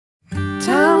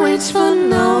waits for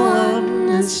no one,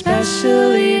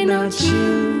 especially not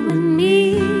you and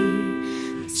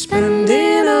me.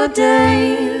 Spending our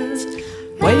days,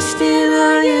 wasting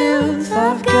our youth.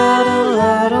 I've got a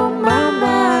lot on my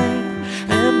mind,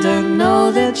 and I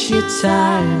know that you're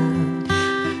tired.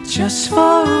 Just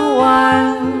for a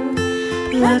while,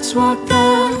 let's walk the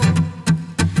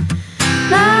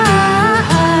line,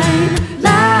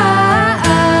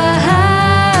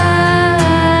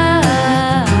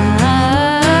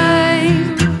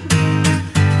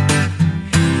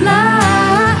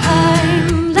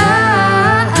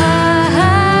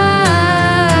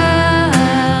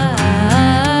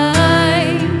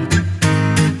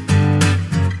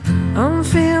 I'm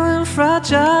feeling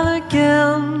fragile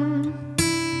again.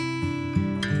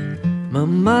 My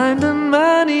mind and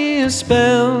money is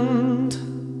spent.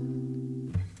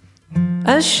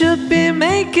 I should be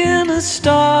making a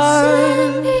start.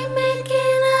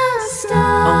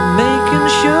 I'm making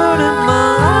sure that my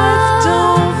life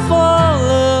don't fall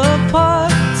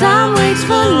apart. Time waits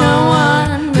for no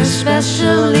one,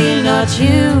 especially not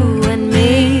you and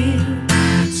me.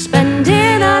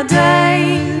 Spending our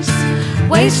days,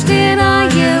 wasting our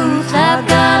youth. I've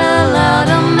got a lot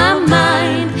on my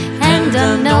mind, and I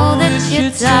know that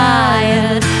you're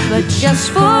tired. But just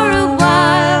for a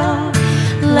while,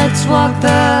 let's walk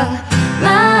the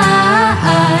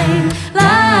line,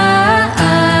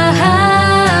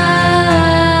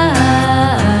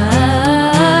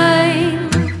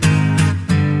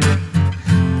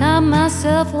 Got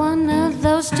myself one of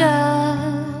those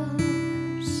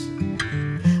jobs.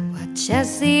 Watch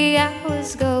as the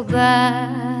hours go by.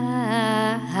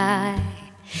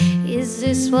 Is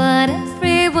this what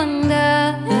everyone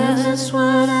does? Is this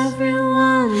what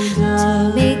everyone does?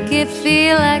 To make it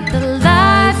feel like the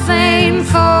life ain't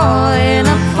falling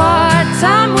apart.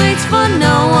 Time waits for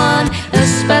no one,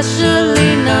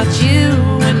 especially not you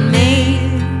and me.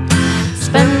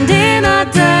 Spending our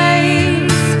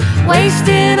days,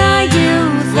 wasting our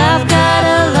youth. I've got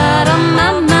a lot on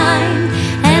my mind,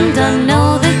 and I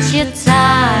know that you're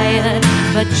tired.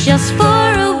 But just for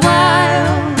a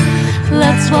while,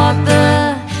 let's walk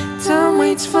the time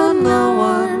waits for no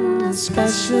one,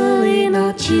 especially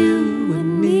not you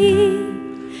and me.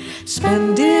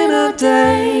 Spending our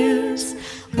days,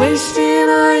 wasting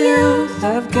our youth.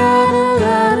 I've got a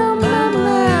lot on my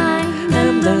mind,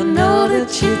 and I know that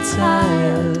you're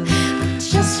tired. But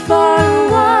just for a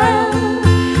while,